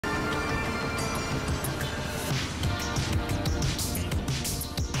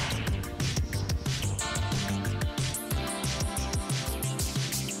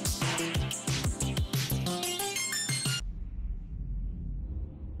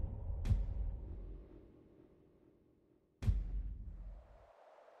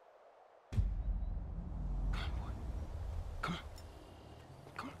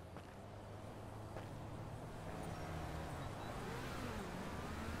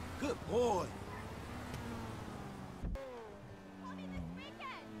Good boy. Call me this weekend.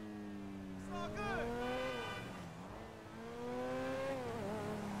 It's all good.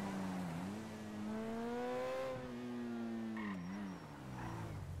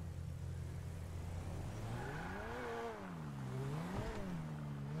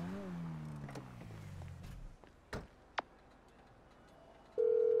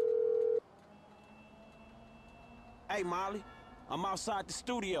 Hey, Molly. I'm outside the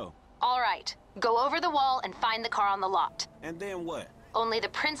studio. All right. Go over the wall and find the car on the lot. And then what? Only the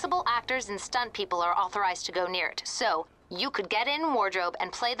principal actors and stunt people are authorized to go near it. So, you could get in wardrobe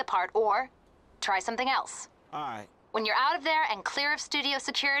and play the part or try something else. All right. When you're out of there and clear of studio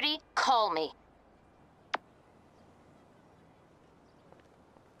security, call me.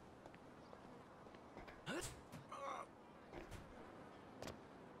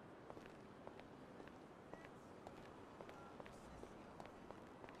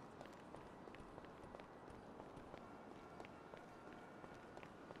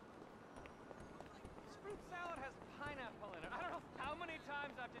 Fruit salad has pineapple in it. I don't know how many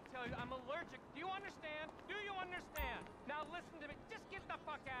times I have to tell you I'm allergic. Do you understand? Do you understand? Now listen to me. Just get the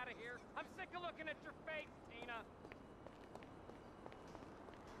fuck out of here. I'm sick of looking at your face, Tina.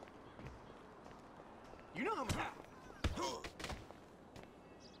 You know I'm...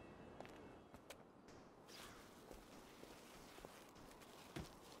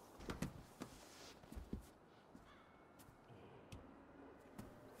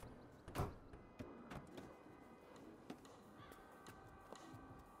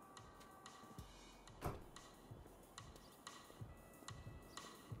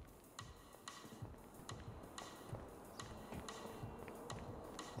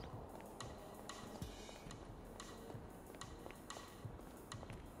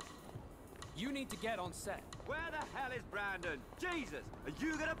 You need to get on set. Where the hell is Brandon? Jesus! Are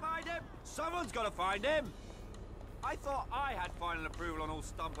you gonna find him? Someone's gotta find him! I thought I had final approval on all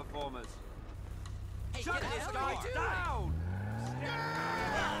stunt performers. Hey, Shut get this out guy of here. down!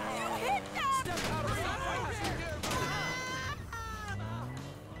 You hit them! Step out of the fight.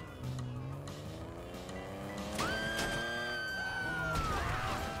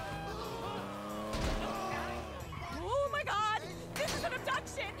 Oh my god! This is an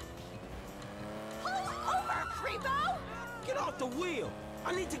abduction! Pull over, creepo! Get off the wheel.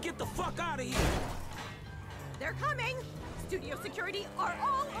 I need to get the fuck out of here. They're coming! Studio security are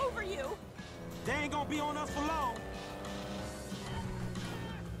all over you! They ain't gonna be on us for long.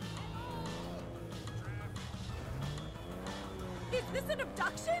 Is this an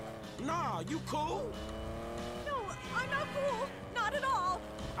abduction? Nah, you cool? No, I'm not cool. Not at all.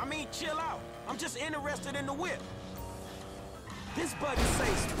 I mean, chill out. I'm just interested in the whip. This button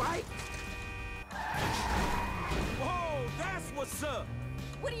say Spike? Whoa, that's what's up.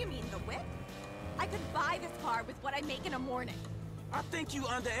 What do you mean, the whip? I could buy this car with what I make in a morning. I think you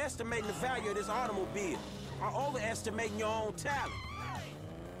underestimating the value of this automobile. Or overestimating your own talent.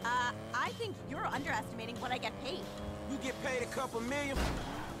 I think you're underestimating what I get paid. You get paid a couple million.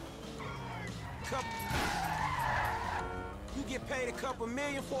 You get paid a couple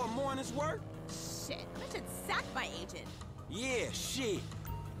million for a morning's work? Shit, I should sack my agent. Yeah, shit.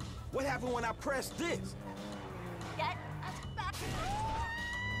 What happened when I pressed this? Get us back.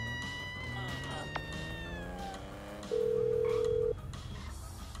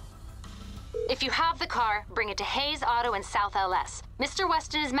 If you have the car, bring it to Hayes Auto in South LS. Mr.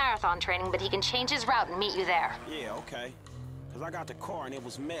 Weston is marathon training, but he can change his route and meet you there. Yeah, okay. Because I got the car and it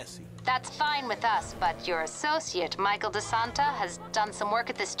was messy. That's fine with us, but your associate, Michael DeSanta, has done some work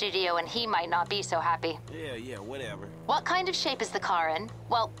at the studio and he might not be so happy. Yeah, whatever. What kind of shape is the car in?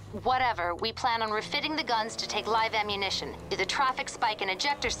 Well, whatever. We plan on refitting the guns to take live ammunition. Do the traffic spike and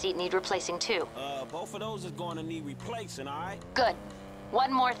ejector seat need replacing too? Both of those is going to need replacing, all right? Good.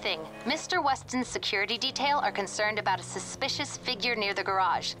 One more thing. Mr. Weston's security detail are concerned about a suspicious figure near the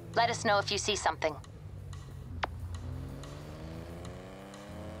garage. Let us know if you see something.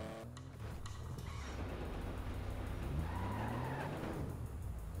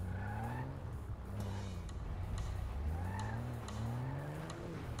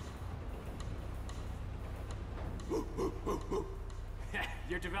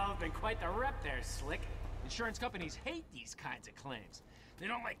 You're developing quite the rep there, Slick. Insurance companies hate these kinds of claims. They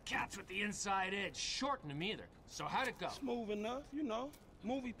don't like cats with the inside edge, shorten them either. So how'd it go? Smooth enough, you know.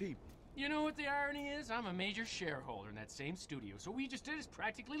 Movie people. You know what the irony is? I'm a major shareholder in that same studio, so what we just did is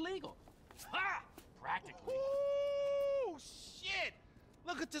practically legal. Ha! Practically. Ooh, shit!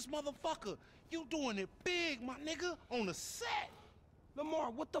 Look at this motherfucker. You doing it big, my nigga, on the set.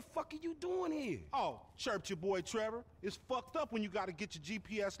 Lamar, what the fuck are you doing here? Oh, chirped your boy Trevor. It's fucked up when you gotta get your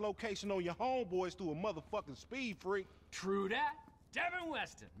GPS location on your homeboys through a motherfucking speed freak. True that. Devin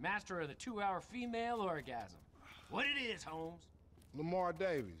Weston, master of the 2-hour female orgasm. What it is, Holmes? Lamar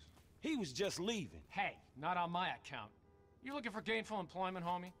Davies. He was just leaving. Hey, not on my account. You looking for gainful employment,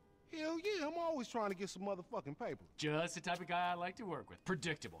 homie? Hell yeah, I'm always trying to get some motherfucking paper. Just the type of guy I like to work with.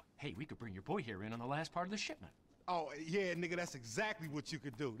 Predictable. Hey, we could bring your boy here in on the last part of the shipment. Oh, yeah, nigga, that's exactly what you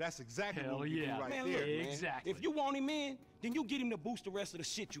could do. That's exactly Hell what we yeah. do right Man, there. look, man. Exactly. If you want him in, then you get him to boost the rest of the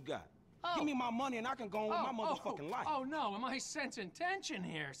shit you got. Give me my money and I can go on with my motherfucking life. Oh, no, am I sensing tension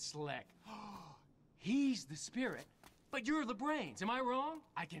here, Slick? He's the spirit, but you're the brains. Am I wrong?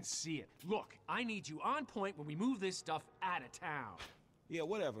 I can see it. Look, I need you on point when we move this stuff out of town. Yeah,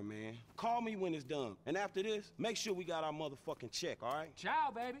 whatever, man. Call me when it's done. And after this, make sure we got our motherfucking check, all right?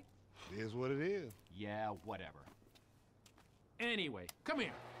 Ciao, baby. It is what it is. Yeah, whatever. Anyway, come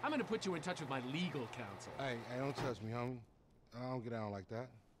here. I'm gonna put you in touch with my legal counsel. Hey, don't touch me, homie. I don't get down like that.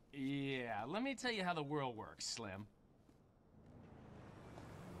 Yeah, let me tell you how the world works, Slim.